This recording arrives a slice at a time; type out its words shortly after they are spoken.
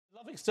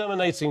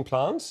exterminating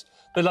plants.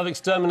 They love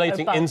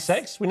exterminating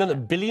insects. We know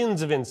that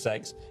billions of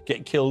insects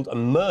get killed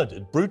and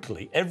murdered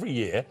brutally every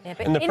year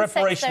in the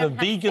preparation of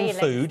vegan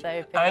food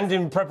and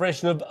in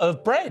preparation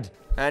of bread.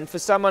 And for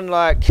someone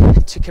like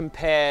to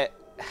compare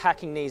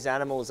hacking these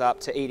animals up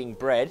to eating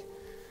bread,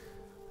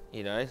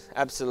 you know,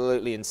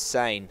 absolutely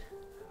insane.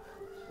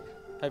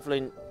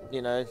 Hopefully,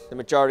 you know, the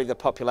majority of the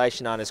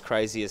population aren't as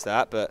crazy as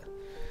that, but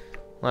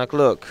like,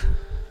 look.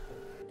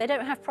 They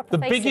don't have proper The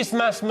biggest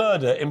mass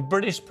murder in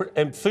British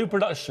food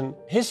production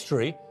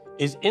history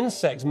is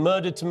insects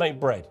murdered to make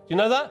bread. Do you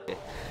know that?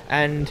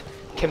 And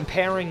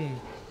comparing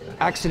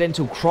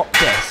accidental crop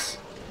deaths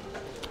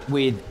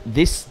with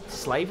this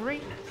slavery,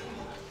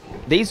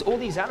 all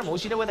these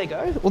animals, you know where they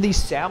go? All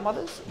these sow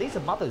mothers, these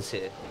are mothers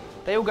here.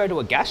 They all go to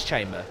a gas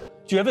chamber.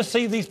 Do you ever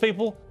see these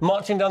people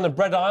marching down the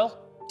bread aisle?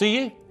 Do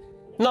you?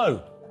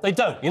 No, they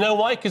don't. You know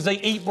why? Because they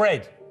eat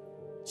bread.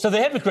 So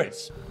they're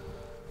hypocrites.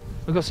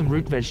 We've got some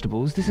root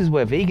vegetables. This is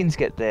where vegans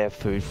get their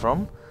food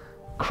from.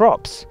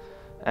 Crops.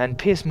 And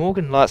Piers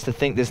Morgan likes to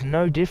think there's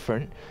no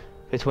difference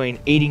between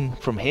eating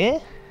from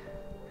here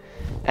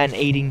and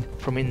eating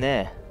from in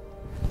there.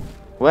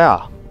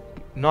 Wow.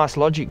 Nice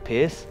logic,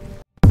 Piers.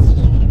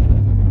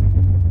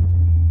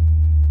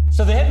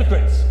 So they're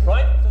hypocrites,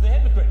 right? So they're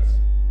hypocrites.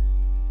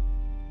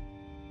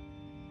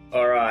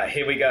 All right,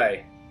 here we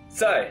go.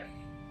 So,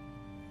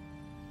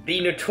 the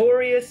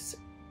notorious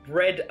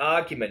bread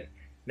argument.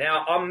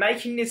 Now, I'm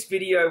making this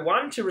video,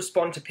 one, to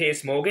respond to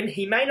Piers Morgan.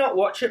 He may not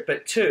watch it,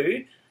 but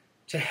two,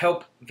 to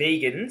help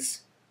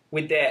vegans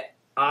with their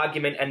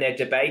argument and their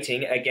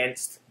debating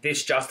against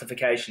this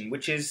justification,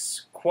 which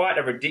is quite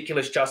a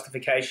ridiculous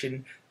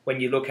justification when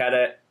you look at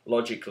it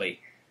logically.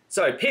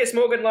 So, Piers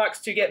Morgan likes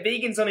to get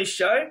vegans on his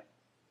show,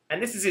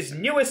 and this is his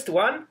newest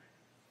one.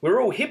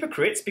 We're all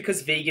hypocrites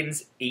because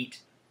vegans eat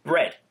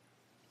bread,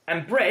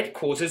 and bread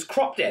causes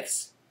crop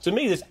deaths. To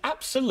me, there's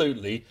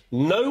absolutely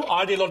no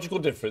ideological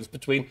difference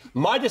between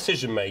my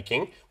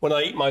decision-making when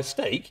I eat my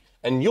steak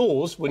and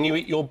yours when you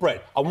eat your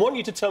bread. I want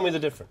you to tell me the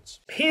difference.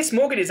 Piers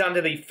Morgan is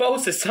under the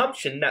false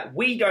assumption that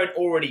we don't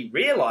already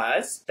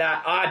realise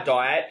that our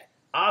diet,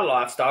 our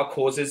lifestyle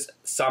causes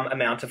some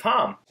amount of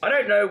harm. I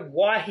don't know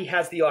why he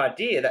has the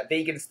idea that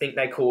vegans think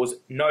they cause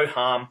no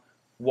harm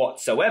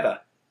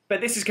whatsoever.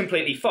 But this is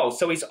completely false.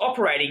 So he's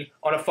operating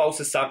on a false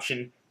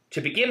assumption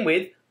to begin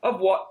with of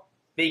what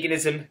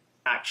veganism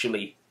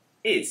actually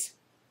is.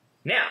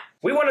 Now,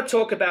 we want to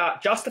talk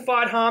about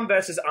justified harm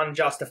versus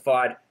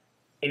unjustified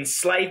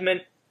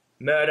enslavement,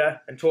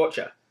 murder, and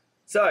torture.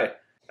 So,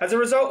 as a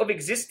result of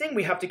existing,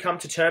 we have to come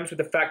to terms with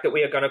the fact that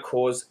we are going to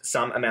cause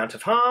some amount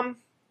of harm.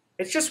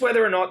 It's just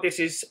whether or not this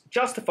is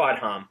justified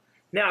harm.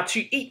 Now,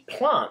 to eat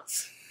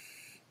plants,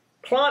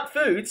 plant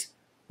foods,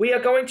 we are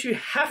going to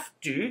have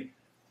to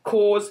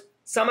cause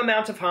some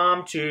amount of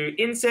harm to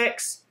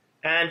insects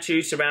and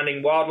to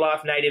surrounding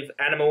wildlife, native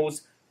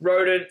animals,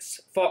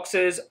 rodents,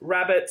 foxes,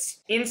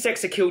 rabbits.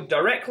 Insects are killed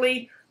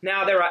directly.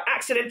 Now, there are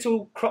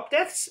accidental crop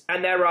deaths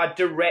and there are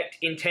direct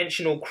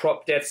intentional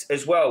crop deaths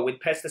as well, with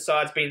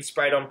pesticides being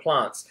sprayed on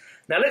plants.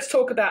 Now, let's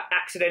talk about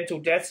accidental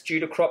deaths due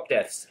to crop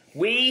deaths.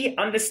 We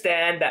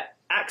understand that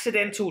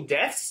accidental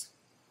deaths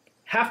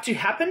have to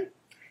happen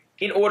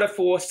in order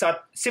for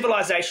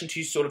civilization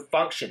to sort of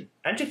function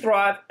and to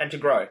thrive and to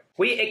grow.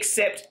 We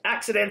accept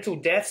accidental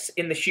deaths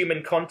in the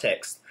human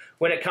context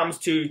when it comes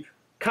to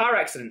car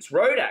accidents,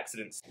 road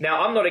accidents.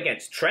 Now, I'm not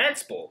against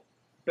transport,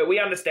 but we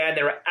understand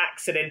there are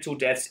accidental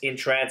deaths in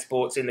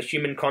transports in the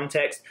human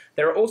context.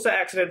 There are also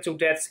accidental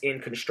deaths in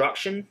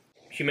construction,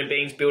 human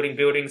beings building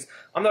buildings.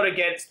 I'm not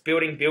against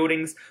building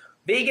buildings.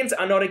 Vegans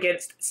are not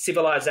against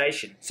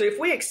civilization. So if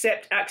we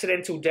accept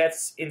accidental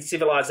deaths in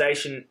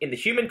civilization in the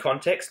human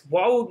context,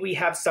 why would we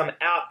have some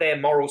out there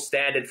moral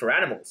standard for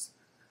animals?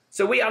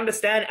 So we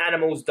understand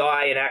animals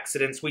die in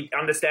accidents. We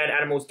understand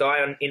animals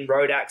die in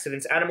road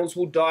accidents. Animals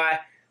will die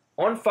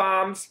on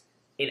farms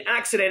in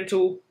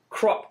accidental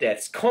crop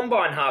deaths,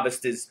 combine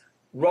harvesters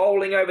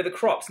rolling over the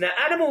crops. Now,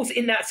 animals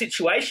in that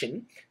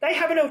situation, they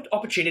have an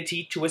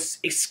opportunity to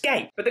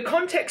escape. But the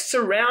context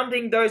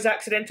surrounding those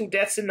accidental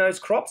deaths in those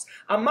crops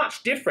are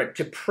much different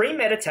to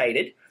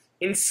premeditated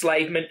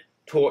enslavement,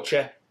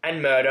 torture,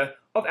 and murder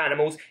of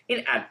animals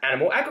in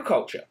animal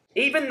agriculture.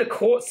 Even the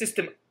court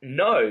system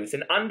knows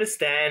and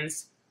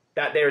understands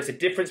that there is a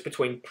difference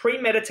between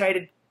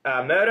premeditated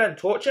murder and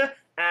torture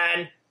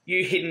and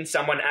you hitting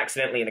someone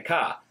accidentally in a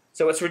car.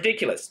 So it's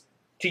ridiculous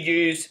to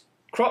use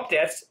crop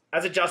deaths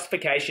as a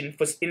justification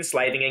for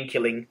enslaving and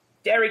killing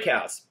dairy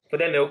cows for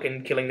their milk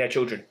and killing their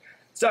children.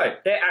 So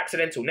they're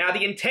accidental. Now,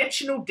 the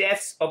intentional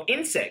deaths of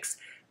insects,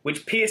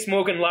 which Piers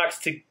Morgan likes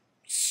to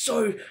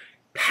so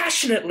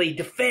passionately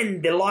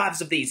defend the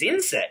lives of these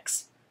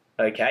insects,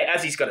 okay,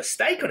 as he's got a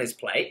steak on his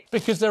plate.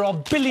 Because there are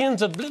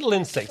billions of little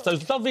insects,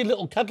 those lovely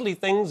little cuddly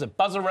things that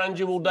buzz around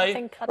you all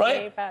day,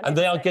 right? And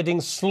they are getting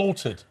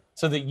slaughtered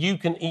so that you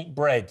can eat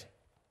bread.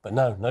 But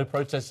no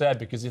protests there,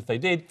 because if they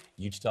did,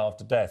 you'd starve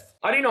to death.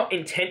 I do not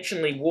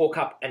intentionally walk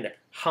up and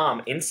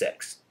harm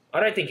insects. I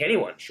don't think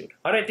anyone should.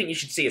 I don't think you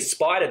should see a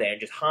spider there and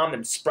just harm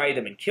them, spray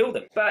them and kill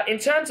them. But in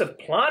terms of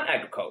plant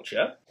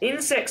agriculture,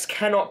 insects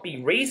cannot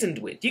be reasoned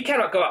with. You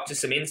cannot go up to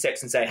some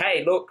insects and say,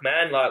 hey, look,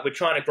 man, like we're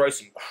trying to grow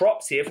some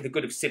crops here for the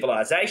good of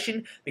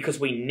civilization because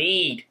we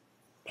need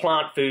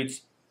plant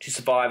foods to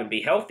survive and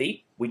be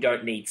healthy. We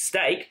don't need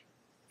steak.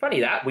 Funny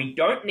that, we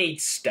don't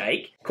need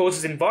steak. It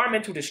causes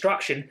environmental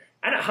destruction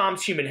and it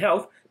harms human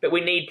health, but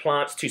we need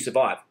plants to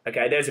survive.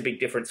 Okay, there's a big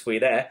difference for you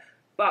there.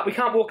 But we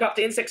can't walk up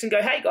to insects and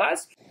go, hey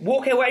guys,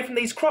 walk away from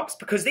these crops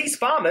because these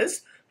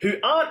farmers who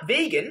aren't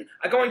vegan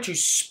are going to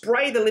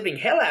spray the living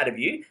hell out of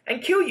you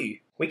and kill you.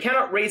 We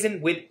cannot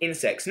reason with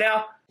insects.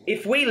 Now,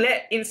 if we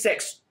let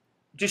insects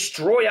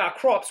destroy our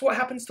crops, what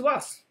happens to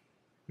us?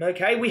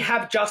 Okay, we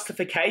have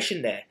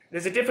justification there.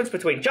 There's a difference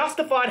between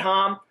justified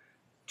harm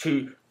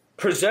to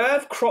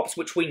preserve crops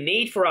which we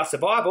need for our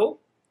survival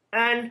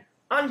and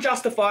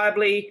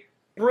unjustifiably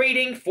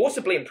breeding,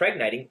 forcibly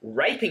impregnating,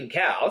 raping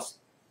cows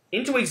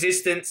into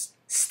existence,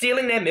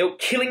 stealing their milk,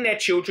 killing their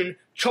children,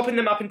 chopping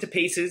them up into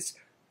pieces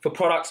for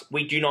products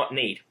we do not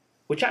need,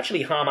 which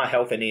actually harm our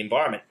health and the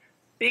environment.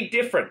 Big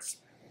difference.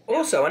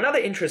 Also, another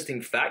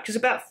interesting fact is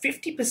about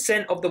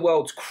 50% of the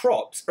world's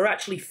crops are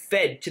actually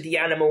fed to the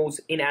animals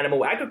in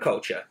animal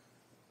agriculture.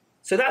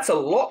 So that's a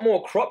lot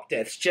more crop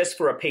deaths just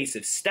for a piece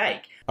of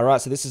steak.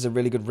 Alright, so this is a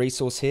really good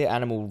resource here,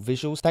 Animal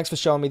Visuals. Thanks for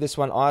showing me this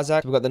one,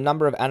 Isaac. We've got the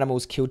number of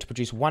animals killed to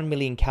produce 1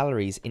 million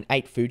calories in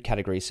 8 food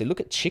categories. So look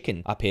at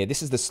chicken up here.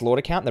 This is the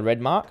slaughter count, the red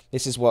mark.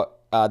 This is what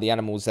the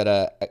animals that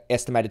are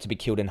estimated to be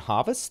killed in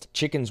harvest.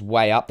 Chicken's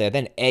way up there.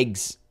 Then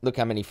eggs. Look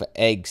how many for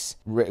eggs,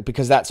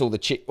 because that's all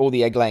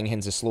the egg-laying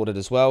hens are slaughtered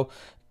as well.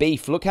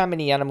 Beef, look how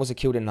many animals are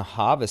killed in the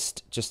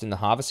harvest, just in the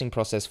harvesting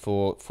process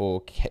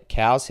for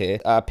cows here.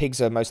 Pigs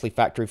are mostly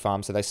factory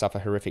farms, so they suffer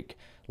horrific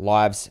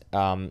lives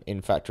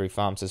in factory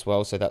farms as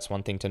well, so that's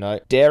one thing to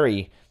note.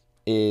 Dairy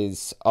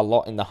is a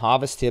lot in the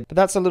harvest here, but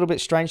that's a little bit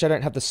strange. I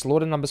don't have the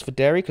slaughter numbers for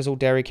dairy because all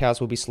dairy cows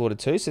will be slaughtered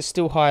too, so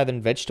still higher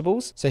than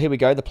vegetables. So here we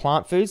go, the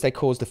plant foods, they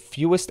cause the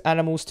fewest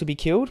animals to be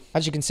killed.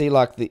 As you can see,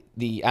 like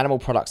the animal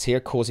products here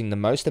causing the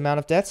most amount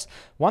of deaths.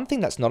 One thing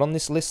that's not on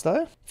this list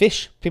though,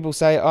 fish. People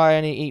say, I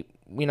only eat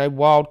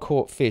wild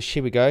caught fish.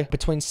 Here we go.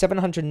 Between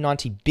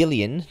 790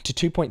 billion to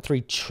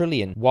 2.3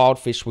 trillion wild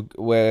fish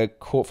were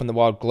caught from the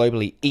wild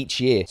globally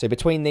each year. So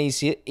between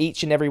these,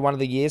 each and every one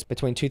of the years,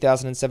 between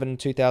 2007 and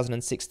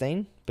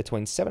 2016,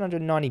 between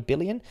 790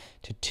 billion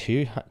to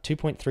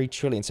 2.3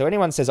 trillion. So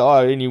anyone says, oh,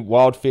 only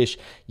wild fish.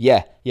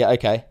 Yeah,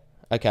 okay.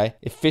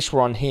 If fish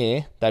were on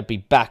here, they'd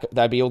be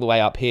all the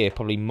way up here,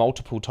 probably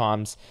multiple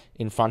times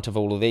in front of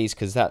all of these,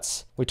 because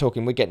we're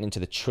getting into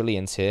the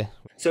trillions here.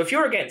 So if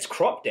you're against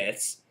crop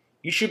deaths,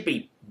 you should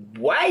be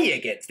way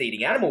against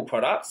eating animal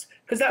products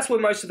because that's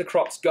where most of the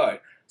crops go.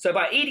 So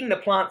by eating the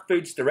plant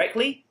foods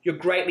directly, you're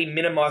greatly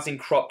minimizing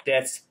crop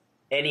deaths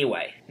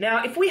anyway.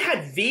 Now, if we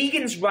had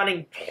vegans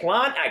running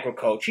plant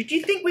agriculture, do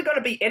you think we're going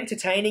to be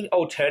entertaining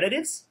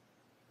alternatives?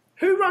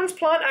 Who runs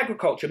plant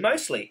agriculture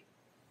mostly?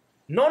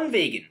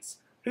 Non-vegans,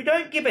 who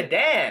don't give a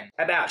damn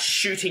about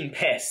shooting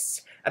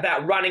pests,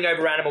 about running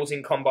over animals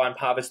in combine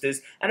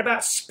harvesters, and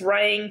about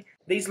spraying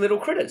these little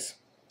critters.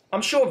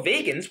 I'm sure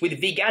vegans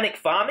with veganic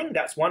farming,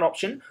 that's one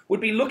option,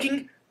 would be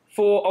looking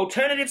for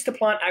alternatives to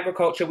plant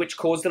agriculture which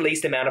cause the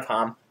least amount of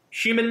harm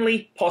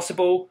humanly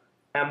possible,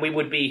 and we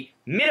would be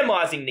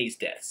minimizing these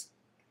deaths.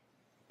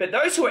 But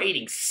those who are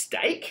eating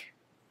steak,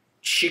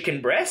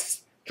 chicken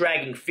breasts,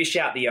 dragging fish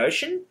out the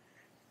ocean,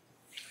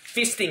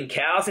 fisting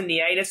cows in the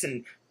anus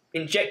and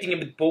injecting them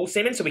with bull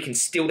semen so we can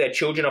steal their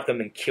children off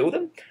them and kill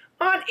them,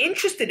 aren't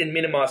interested in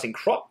minimizing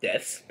crop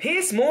deaths.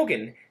 Piers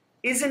Morgan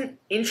isn't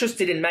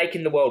interested in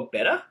making the world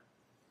better.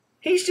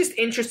 He's just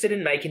interested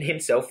in making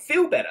himself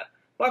feel better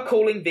by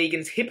calling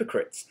vegans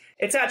hypocrites.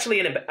 It's actually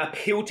an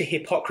appeal to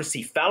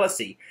hypocrisy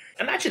fallacy.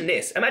 Imagine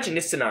this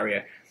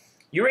scenario.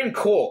 You're in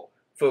court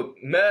for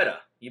murder.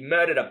 You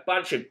murdered a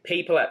bunch of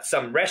people at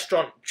some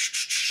restaurant,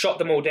 shot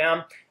them all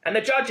down, and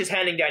the judge is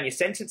handing down your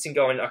sentence and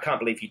going, I can't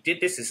believe you did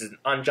this. This is an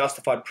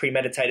unjustified,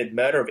 premeditated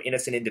murder of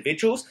innocent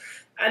individuals.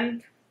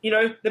 And,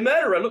 the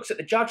murderer looks at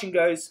the judge and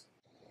goes,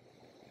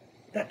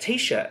 that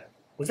t-shirt,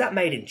 was that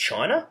made in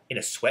China, in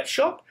a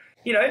sweatshop?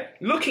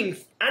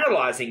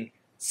 Analysing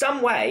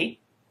some way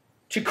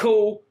to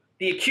call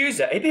the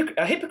accuser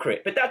a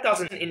hypocrite, but that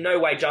doesn't in no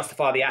way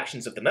justify the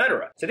actions of the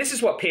murderer. So this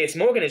is what Piers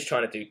Morgan is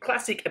trying to do,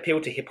 classic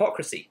appeal to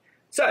hypocrisy.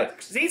 So,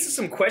 these are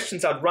some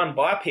questions I'd run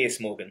by Piers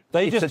Morgan.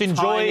 They just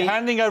enjoy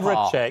handing over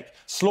a check,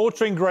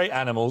 slaughtering great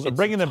animals, and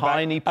bringing them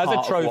back as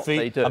a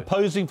trophy, and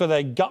posing for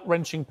their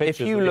gut-wrenching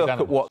pictures. If you look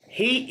at what...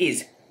 He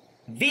is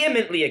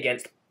vehemently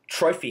against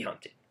trophy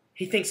hunting.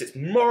 He thinks it's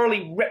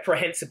morally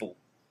reprehensible.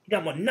 He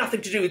doesn't want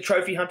nothing to do with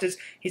trophy hunters.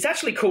 He's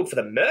actually called for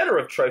the murder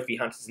of trophy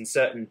hunters in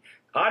certain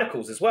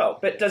articles as well.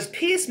 But does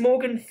Piers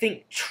Morgan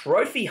think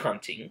trophy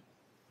hunting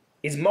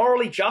is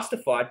morally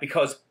justified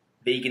because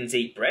vegans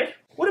eat bread?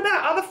 What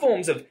about other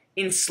forms of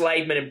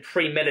enslavement and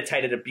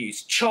premeditated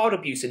abuse, child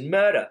abuse and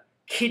murder,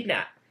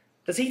 kidnap?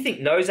 Does he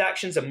think those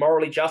actions are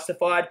morally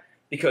justified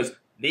because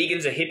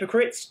vegans are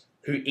hypocrites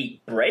who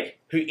eat bread,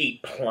 who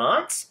eat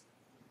plants?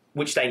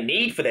 which they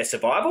need for their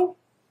survival.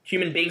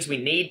 Human beings, we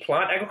need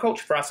plant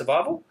agriculture for our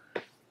survival.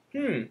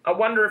 I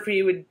wonder if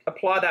he would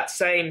apply that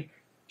same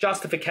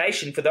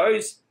justification for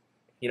those,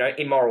 you know,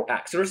 immoral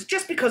acts. Or is it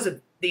just because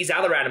of these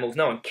other animals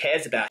no one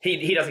cares about?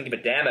 He doesn't give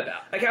a damn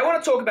about. Okay, I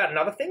want to talk about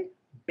another thing.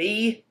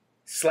 Bee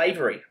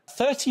slavery.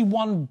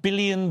 31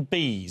 billion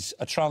bees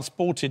are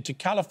transported to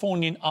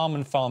Californian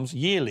almond farms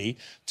yearly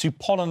to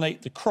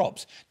pollinate the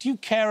crops. Do you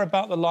care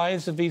about the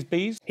lives of these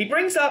bees? He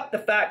brings up the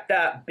fact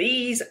that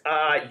bees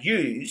are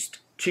used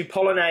to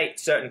pollinate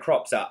certain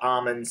crops,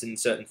 almonds and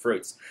certain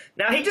fruits.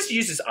 Now, he just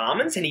uses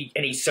almonds, and he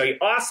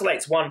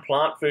isolates one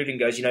plant food and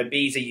goes, you know,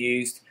 bees are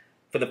used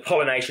for the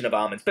pollination of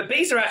almonds. But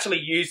bees are actually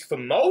used for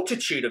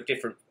multitude of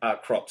different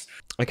crops.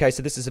 Okay,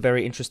 so this is a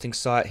very interesting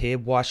site here.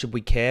 Why should we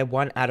care?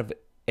 1 out of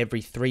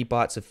every 3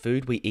 bites of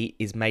food we eat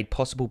is made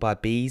possible by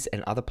bees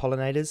and other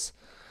pollinators.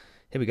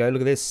 Here we go,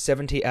 look at this.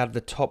 70 out of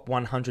the top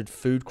 100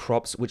 food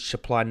crops, which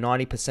supply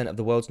 90% of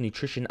the world's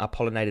nutrition, are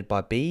pollinated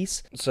by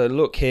bees. So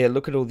look here,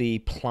 look at all the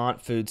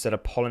plant foods that are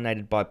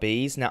pollinated by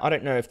bees. Now, I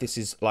don't know if this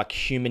is like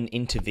human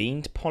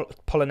intervened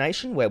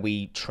pollination, where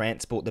we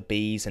transport the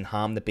bees and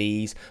harm the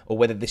bees, or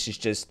whether this is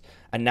just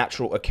a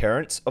natural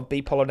occurrence of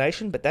bee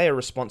pollination, but they are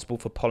responsible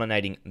for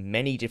pollinating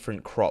many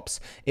different crops.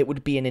 It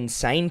would be an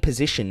insane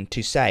position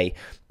to say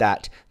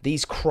that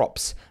these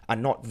crops are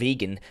not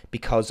vegan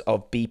because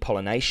of bee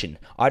pollination.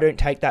 I don't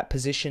take that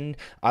position.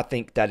 I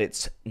think that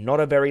it's not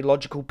a very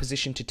logical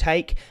position to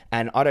take,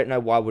 and I don't know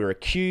why we're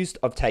accused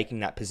of taking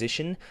that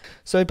position.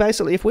 So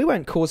basically, if we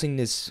weren't causing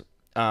this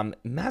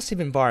massive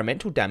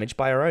environmental damage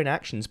by our own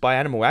actions, by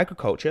animal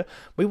agriculture,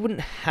 we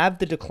wouldn't have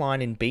the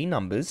decline in bee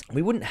numbers.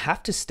 We wouldn't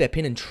have to step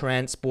in and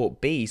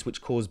transport bees,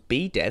 which cause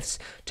bee deaths,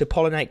 to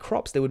pollinate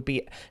crops. There would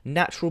be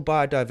natural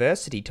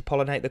biodiversity to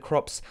pollinate the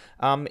crops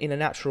in a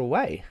natural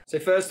way. So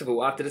first of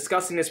all, after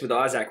discussing this with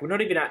Isaac, we're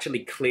not even actually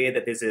clear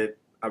that there's a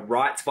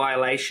rights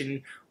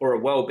violation or a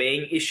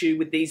well-being issue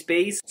with these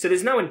bees. So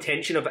there's no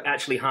intention of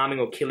actually harming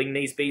or killing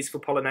these bees for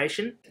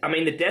pollination. I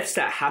mean, the deaths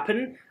that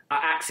happen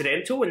are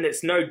accidental, and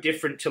it's no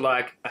different to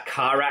like a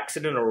car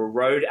accident or a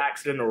road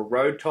accident or a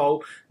road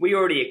toll. We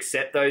already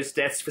accept those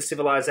deaths for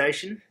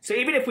civilization. So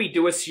even if we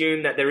do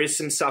assume that there is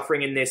some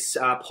suffering in this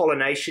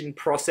pollination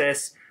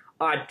process,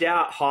 I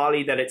doubt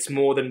highly that it's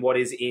more than what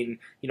is in,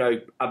 you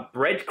know, a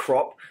bread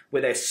crop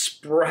where they're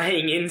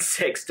spraying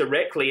insects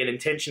directly and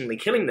intentionally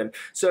killing them.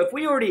 So if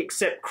we already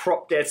accept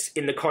crop deaths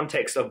in the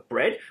context of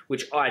bread,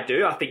 which I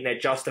do, I think they're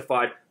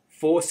justified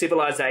for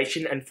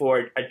civilization and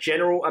for a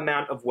general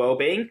amount of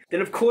well-being,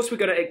 then of course we're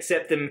going to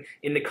accept them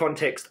in the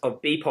context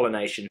of bee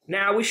pollination.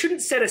 Now, we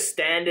shouldn't set a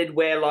standard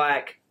where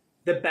like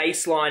the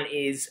baseline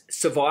is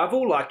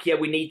survival, like, yeah,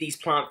 we need these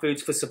plant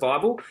foods for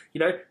survival. You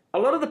know, a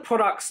lot of the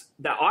products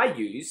that I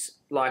use,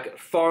 like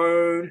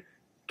phone,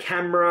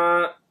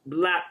 camera,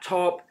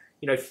 laptop,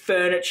 you know,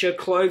 furniture,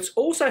 clothes,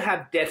 also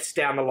have deaths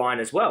down the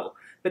line as well.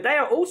 But they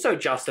are also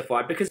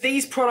justified because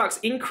these products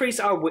increase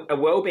our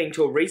well-being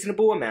to a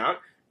reasonable amount,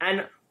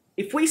 and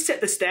if we set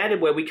the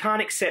standard where we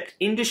can't accept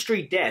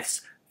industry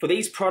deaths for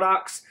these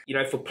products, you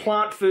know, for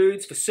plant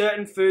foods, for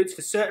certain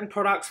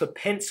products, for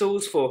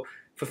pencils, for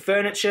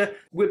furniture,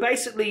 we're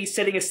basically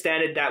setting a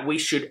standard that we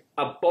should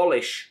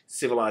abolish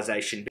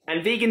civilization.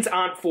 And vegans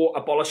aren't for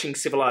abolishing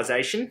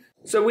civilization.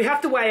 So we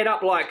have to weigh it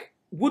up like,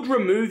 would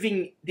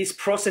removing this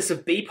process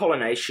of bee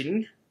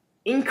pollination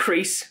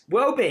increase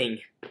well-being?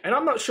 And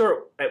I'm not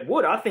sure it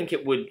would. I think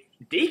it would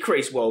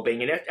decrease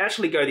well-being and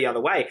actually go the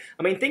other way.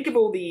 I mean, think of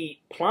all the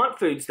plant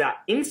foods that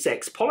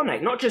insects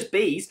pollinate, not just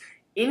bees.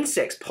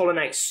 Insects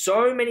pollinate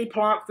so many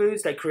plant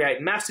foods, they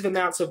create massive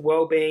amounts of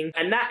well-being,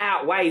 and that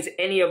outweighs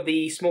any of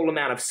the small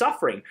amount of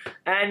suffering.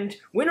 And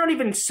we're not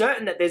even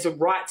certain that there's a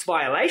rights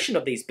violation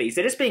of these bees.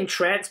 They're just being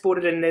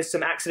transported and there's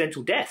some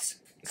accidental deaths.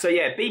 So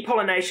yeah, bee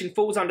pollination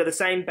falls under the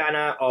same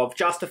banner of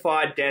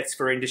justified deaths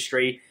for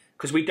industry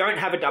because we don't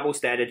have a double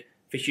standard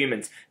for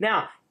humans.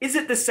 Now, is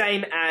it the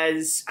same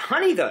as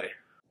honey though?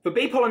 For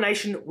bee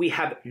pollination, we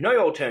have no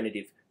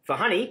alternative. For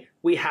honey,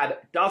 we have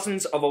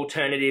dozens of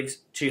alternatives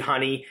to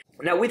honey.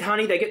 Now with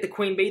honey, they get the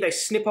queen bee, they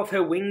snip off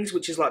her wings,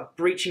 which is like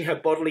breaching her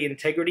bodily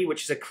integrity,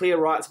 which is a clear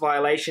rights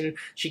violation.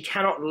 She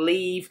cannot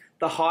leave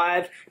the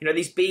hive. You know,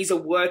 these bees are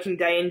working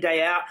day in,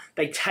 day out.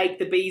 They take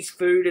the bees'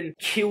 food and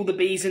kill the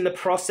bees in the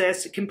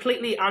process.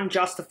 Completely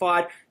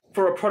unjustified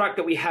for a product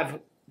that we have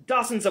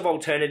dozens of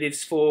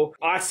alternatives for.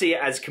 I see it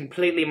as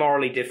completely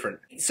morally different.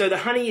 So the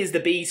honey is the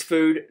bee's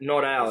food,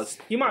 not ours.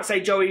 You might say,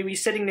 Joey, are we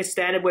setting this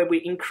standard where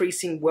we're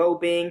increasing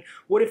well-being?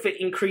 What if it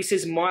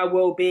increases my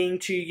well-being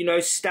to, you know,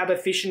 stab a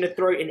fish in the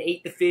throat and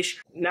eat the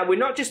fish? Now, we're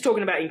not just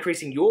talking about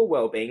increasing your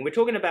well-being, we're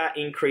talking about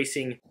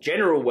increasing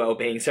general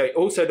well-being, so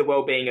also the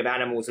well-being of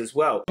animals as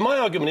well. My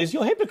argument is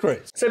you're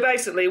hypocrites. So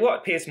basically,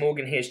 what Piers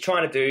Morgan here is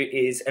trying to do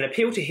is an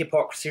appeal to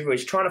hypocrisy, where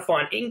he's trying to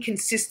find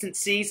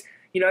inconsistencies.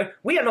 You know,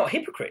 we are not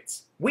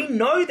hypocrites. We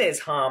know there's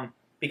harm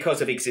because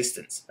of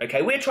existence,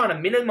 okay? We're trying to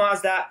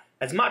minimize that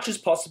as much as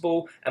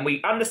possible, and we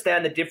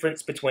understand the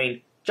difference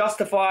between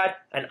justified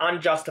and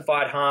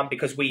unjustified harm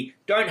because we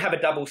don't have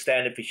a double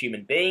standard for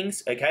human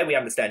beings, okay? We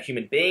understand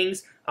human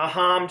beings are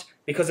harmed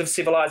because of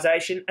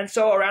civilization, and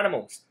so are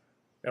animals,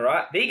 all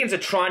right? Vegans are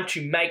trying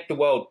to make the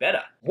world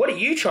better. What are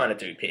you trying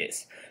to do,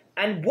 Piers?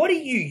 And what are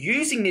you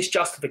using this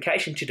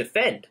justification to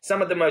defend?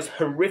 Some of the most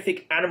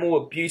horrific animal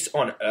abuse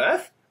on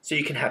Earth so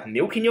you can have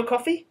milk in your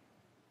coffee?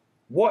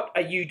 What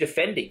are you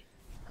defending?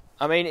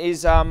 I mean,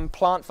 is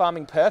plant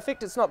farming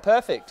perfect? It's not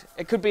perfect.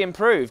 It could be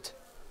improved.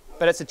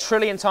 But it's 1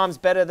 trillion times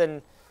better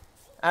than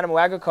animal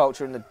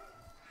agriculture in the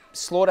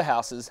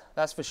slaughterhouses.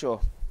 That's for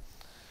sure.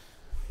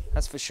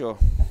 That's for sure.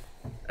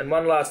 And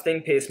one last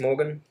thing, Piers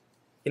Morgan.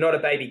 You're not a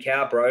baby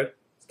cow, bro.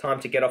 It's time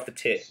to get off the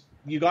tit.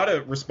 You got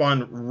to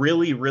respond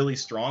really, really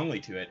strongly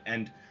to it.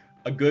 And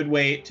a good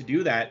way to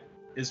do that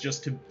is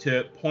just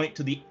to point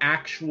to the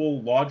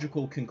actual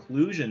logical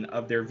conclusion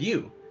of their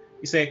view.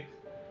 You say,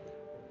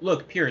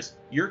 look, Piers,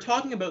 you're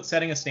talking about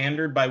setting a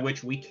standard by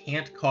which we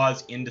can't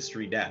cause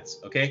industry deaths,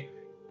 okay?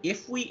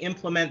 If we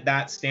implement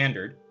that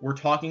standard, we're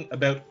talking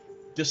about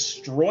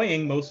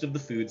destroying most of the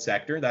food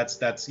sector.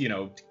 That's you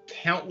know,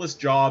 countless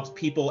jobs,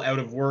 people out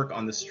of work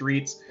on the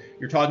streets.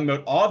 You're talking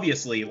about,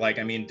 obviously, like,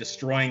 I mean,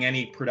 destroying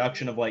any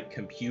production of like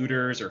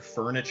computers or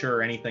furniture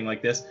or anything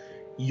like this.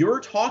 You're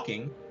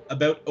talking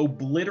about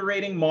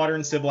obliterating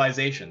modern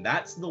civilization.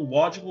 That's the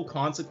logical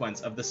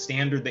consequence of the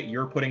standard that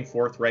you're putting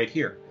forth right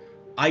here.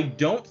 I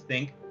don't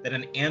think that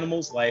an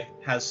animal's life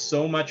has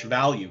so much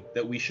value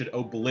that we should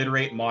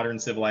obliterate modern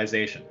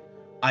civilization.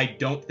 I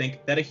don't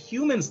think that a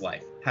human's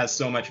life has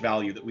so much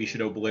value that we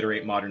should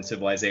obliterate modern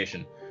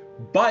civilization.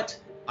 But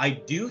I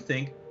do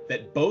think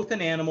that both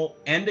an animal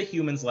and a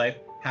human's life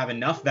have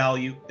enough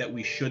value that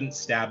we shouldn't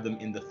stab them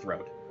in the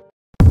throat.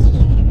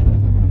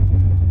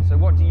 So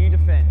what do you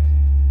defend?